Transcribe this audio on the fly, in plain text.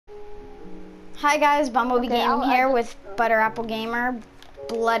Hi guys, Bumblebee Okay, Gaming here with Butter Apple Gamer,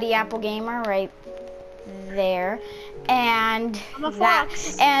 Bloody Apple Gamer right there, and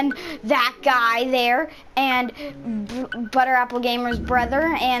that guy there, and Butter Apple Gamer's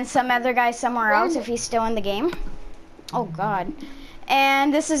brother, and some other guy somewhere else if he's still in the game. Oh God!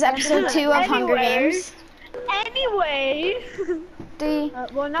 And this is episode 2 of Hunger Games. Anyway, Three,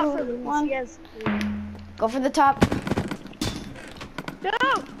 well, not two, for Luis. one. Yes. Go for the top. No,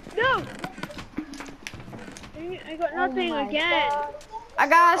 no. I got nothing again. God. I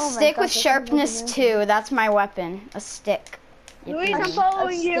got a Oh my stick gosh, with I think sharpness I'm 2. That's my weapon. A stick. Luis, I'm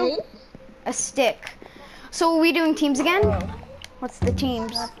following you. A stick. So are we doing teams again? What's the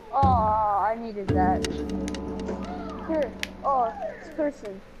teams? Oh, I needed that. Here. Oh, this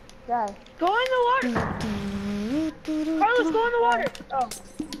person. Die. Go in the water. Carlos, go in the water. Oh,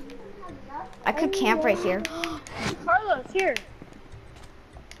 I could camp right here. Carlos, here.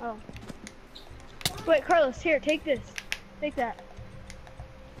 Oh. Wait, Carlos, here, take this. Take that.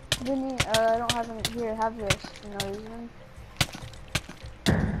 Vinny, I don't have any. Here, have this. For no reason.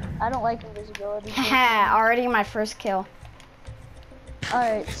 I don't like invisibility. Haha, already my first kill.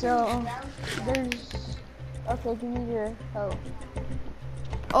 Alright, so there's. Okay, give me your help.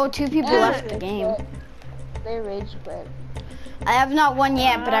 Oh, 2 people left the game. They rage quit. I have not won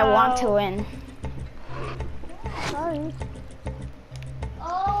yet, but I want to win. Sorry.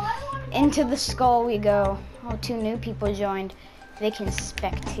 Into the skull we go. Oh, 2 new people joined. They can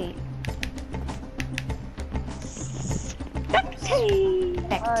spectate. Spectators.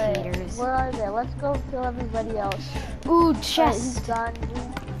 Alright, where are they? Let's go kill everybody else. Ooh, He's chest. done.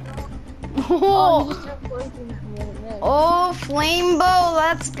 Oh, He's just poisoning me. oh, flame bow.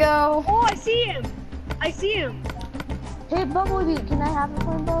 Let's go. Oh, I see him. I see him. Hey, Bumblebee, can I have the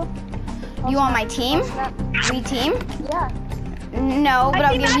flame bow? You on my team? We team? Yeah. No, but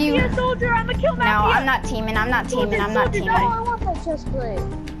I'll give you. Mafia soldier. I'm gonna kill No, Mafia. I'm not teaming. I'm not teaming. I'm not Oh, teaming. I want that chest plate.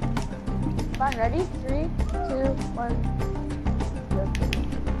 Fine, ready? 3, 2, 1.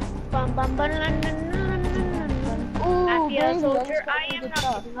 Bum, bum, bum, dun, dun, dun, dun, dun, dun. Ooh, Mafia baby, soldier. that's I am good not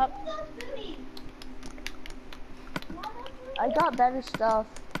stuff. giving up. I got better stuff.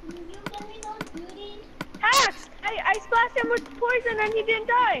 Hacks! I splashed him with poison and he didn't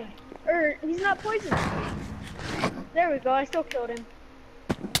die. Or he's not poisoned. There we go. I still killed him.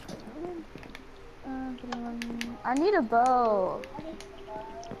 I need a bow.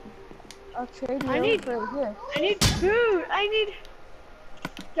 I'll trade you for here. I need food. I need.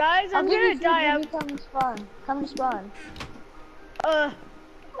 Guys, I'm gonna die. Come to spawn. Come to spawn. I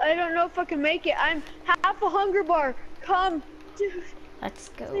don't know if I can make it. I'm half a hunger bar. Come, dude. Let's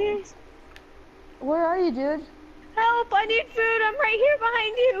go. Please. Where are you, dude? Help! I need food. I'm right here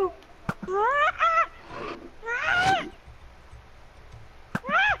behind you.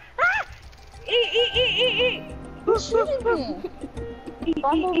 Eat. Who's shooting me?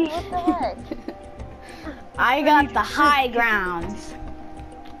 Bumblebee, what the heck? I got the high grounds.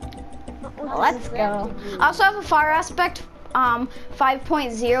 Let's go. I also have a fire aspect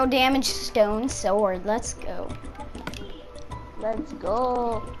 5.0 damage stone sword. Let's go. Let's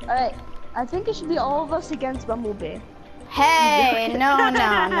go. Alright, I think it should be all of us against Bumblebee. Hey, no.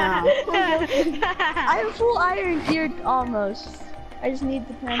 I have full iron gear almost. I just need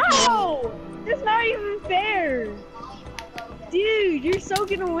the plant. How? That's not even fair. Dude, you're so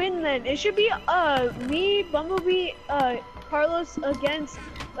gonna win then. It should be me, Bumblebee, Carlos against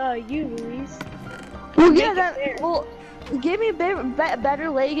you, Luis. Well, yeah, well, give me better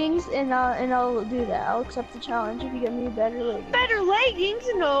leggings and I'll do that. I'll accept the challenge if you give me better leggings. Better leggings?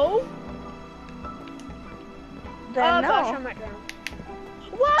 No. Then no. Gosh, I'm at ground.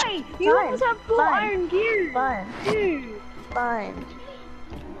 Why? You Fine, almost have full fine, iron gear. Fine. Dude. Fine.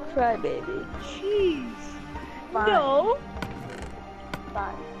 Cry, baby. Jeez. Fine. No.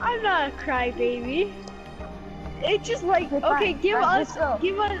 Fine. I'm not a crybaby. It's just like, okay, give us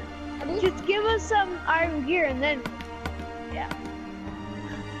some iron gear and then, yeah.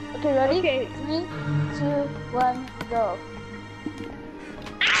 Okay, ready? Okay. 3, 2, 1, go.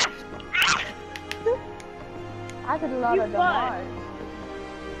 I could a lot of damage.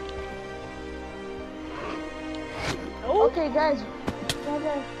 Oh. Okay, guys. What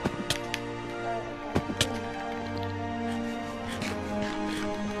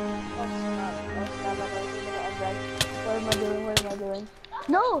am I doing?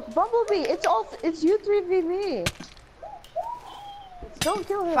 No, Bumblebee, it's you 3v me. Don't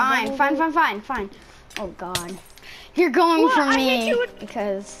kill him. Fine. Oh God, you're going for me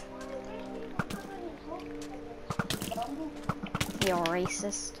because you're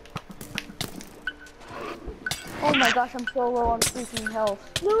racist. Oh my gosh, I'm so low on freaking health.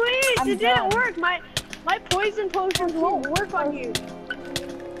 Luis, I'm it didn't done. work. My poison potions won't work on you.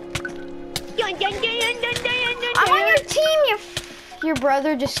 I'm on your team. Your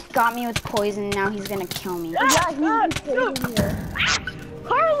brother just got me with poison. Now he's gonna kill me. Yeah, he's betrayed you.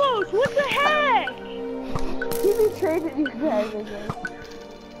 Carlos, what the heck? He betrayed you guys, I guess.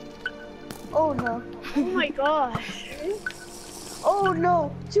 Oh no. Oh my gosh. Oh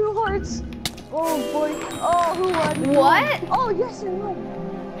no. 2 hearts. Oh boy. Oh, who won? What? Oh yes, I won.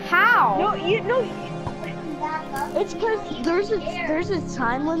 How? No, It's because there's a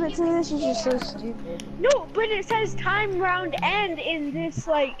time limit to this. It's just so stupid. no, but it says time round end in this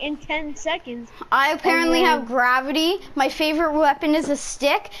like in 10 seconds. I apparently have gravity. My favorite weapon is a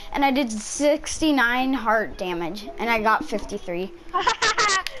stick, and I did 69 heart damage, and I got 53.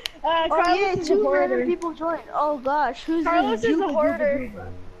 Carlos Oh yeah, is 2 a hoarder. random people joined. Oh gosh, who's Carlos this? is a hoarder.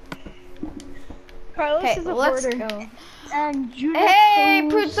 Carlos Okay, is a let's hoarder. go. And Judith. Hey,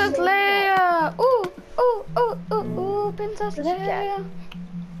 Princess Leia! Ooh, ooh, ooh, ooh, ooh, Princess Leia!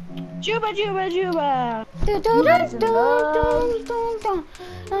 Juba, Juba, Juba. Do, do, do, do, do, do, do.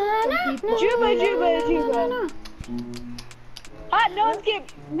 Juba, Juba, Juba.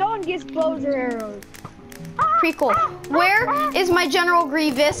 No one gets bows or arrows. Pretty cool. Where is my General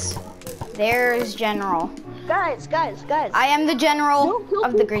Grievous? There's General. Guys. I am the General Don't kill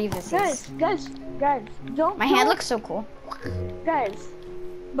of the people. Grievuses. Guys. Don't. My kill- hand looks so cool. Guys.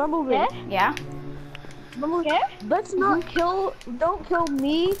 Bumblebee. Yeah? Yeah? Bumblebee. Okay. Let's not kill. Don't kill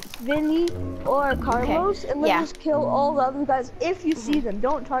me, Vinny, or Carlos, and let's Yeah. just kill all the other guys if you see them.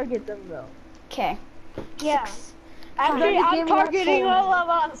 Don't target them though. Okay. Yeah. Then the I'm game targeting won't all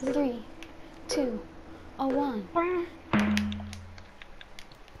of us. 3, 2, 1.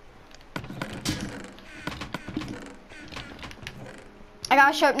 I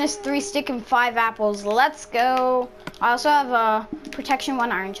got sharpness 3 stick and 5 apples. Let's go. I also have a protection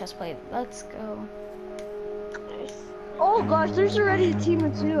 1 iron chest plate. Let's go. Oh gosh, there's already a team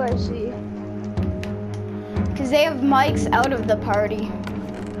of 2. I see. Because they have mics out of the party.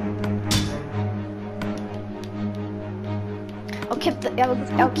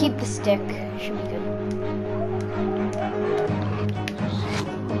 I'll keep the stick. Should be good.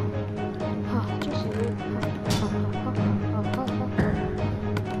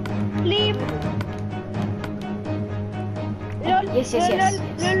 Leave. Yes.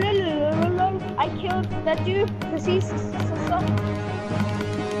 I killed that dude because he's so.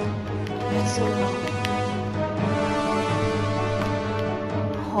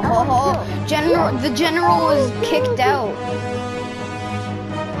 Oh, the general was kicked out.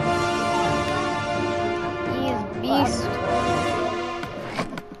 He is beast.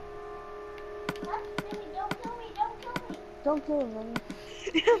 Don't kill him, man.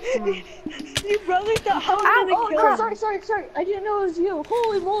 Your brother thought I was gonna kill him. Sorry. I didn't know it was you.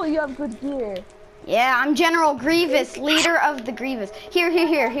 Holy moly, you have good gear. Yeah, I'm General Grievous, leader of the Grievous. Here.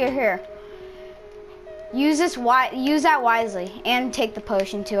 Use that wisely, and take the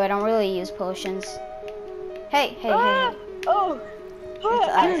potion too. I don't really use potions. Hey. Oh.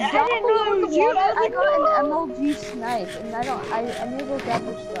 I didn't know it was you. I got an MLG snipe, and I need to grab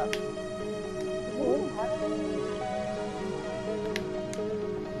your stuff.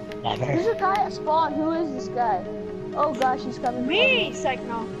 There's a guy at spawn. Who is this guy? Oh gosh, he's coming. Me,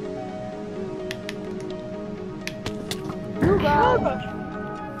 Psycho. You guys.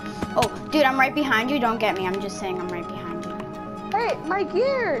 Oh, dude, I'm right behind you. Don't get me. I'm just saying I'm right behind you. Hey, my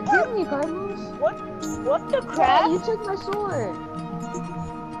gear! Give me, Carlos. What the Yeah, crap? you took my sword.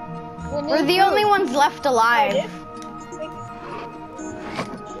 We're the only ones left alive.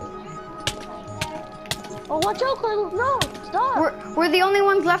 Oh, watch out, Carlos. No, stop. We're the only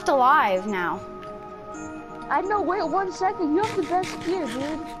ones left alive now. I know, wait 1 second. You have the best gear,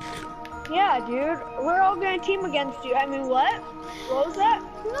 dude. Yeah, dude. We're all gonna team against you. I mean, what? What was that?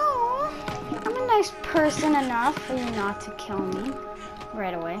 No, I'm a nice person enough for you not to kill me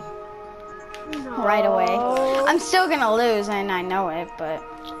right away. No. Right away. I'm still gonna lose, and I know it, but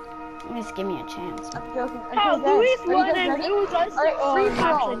at least give me a chance. I'm joking. How? Okay, Luis guys, are you won guys and ready? it was us. Alright, free for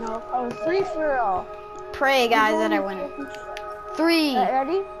all. Actually, no. Oh, Free for all. Pray, guys, that I win. 3,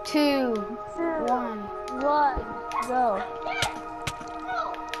 Ready? 2, 1. 1, go.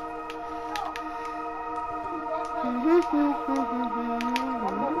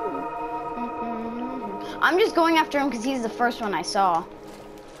 I'm just going after him because he's the first one I saw.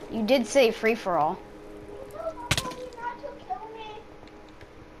 You did say free for all.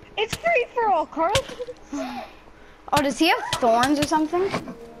 it's free for all, Carl. Oh, does he have thorns or something?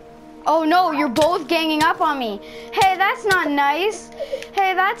 Oh no, you're both ganging up on me. Hey, that's not nice.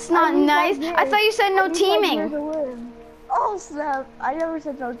 Hey, that's not nice. I thought you said no teaming. Oh snap! I never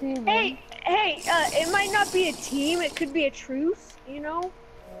said no teaming. Hey, it might not be a team. It could be a truce. You know.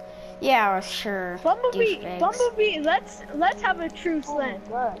 Yeah, sure. Bumblebee. Let's have a truce then. Oh my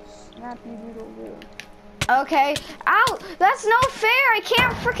gosh, snappy doodle doo. Okay. Ow! That's no fair. I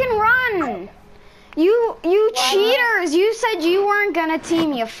can't freaking run. You cheaters! You said you weren't gonna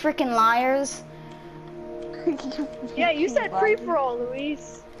team. You freaking liars. Yeah, you said free for all,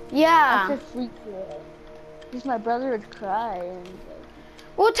 Luis. Yeah. I said free for all. Because my brother would cry and.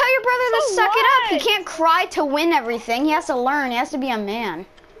 Well, tell your brother to So suck it up. He what? can't cry to win everything. He has to learn. He has to be a man.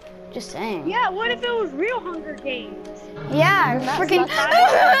 Just saying. Yeah, what if it was real Hunger Games? Yeah, That's freaking.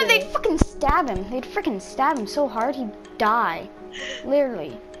 not They'd fucking stab him. They'd freaking stab him so hard he'd die.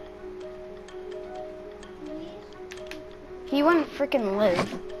 Literally. He wouldn't freaking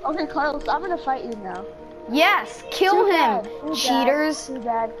live. Okay, Carlos, I'm gonna fight you now. Yes, kill him, cheaters. Too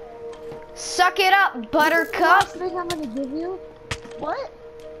bad. Suck it up, Buttercup. Last thing I'm gonna give you. What?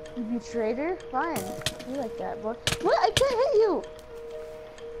 You traitor? Fine. You like that, boy. What? I can't hit you.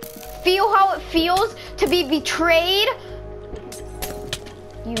 Feel how it feels to be betrayed?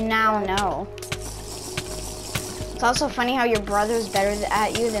 You now know. It's also funny how your brother's better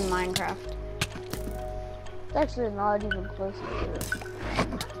at you than Minecraft. It's actually not even close to it.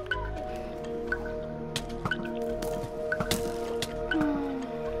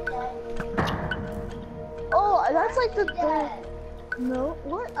 Oh, that's like the no,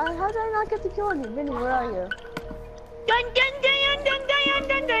 what? How did I not get the kill on you? Vinny, where are you? Dun dun dun dun dun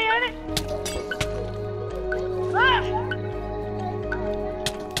dun dun dun. Ah!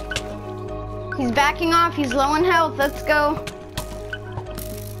 He's backing off. He's low in health. Let's go.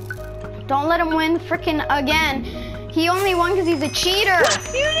 Don't let him win frickin' again. He only won because he's a cheater.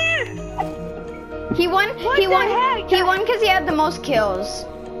 He won. He won because he had the most kills.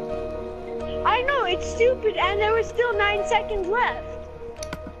 I know, it's stupid, and there was still 9 seconds left.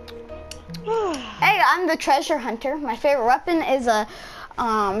 Hey, I'm the treasure hunter. My favorite weapon is a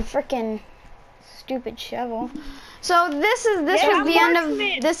frickin' stupid shovel. So this was the end of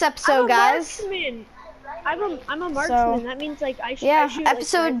this episode, guys. I'm a marksman. That means like I shoot. Yeah, I shoot,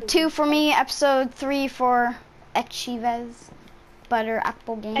 episode like, 2 for me, episode 3 for Echivez, Butter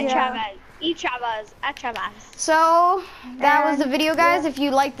Apple Game. Echavez. So that was the video, guys. If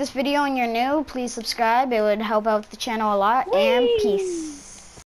you like this video and you're new, please subscribe. It would help out the channel a lot. And peace.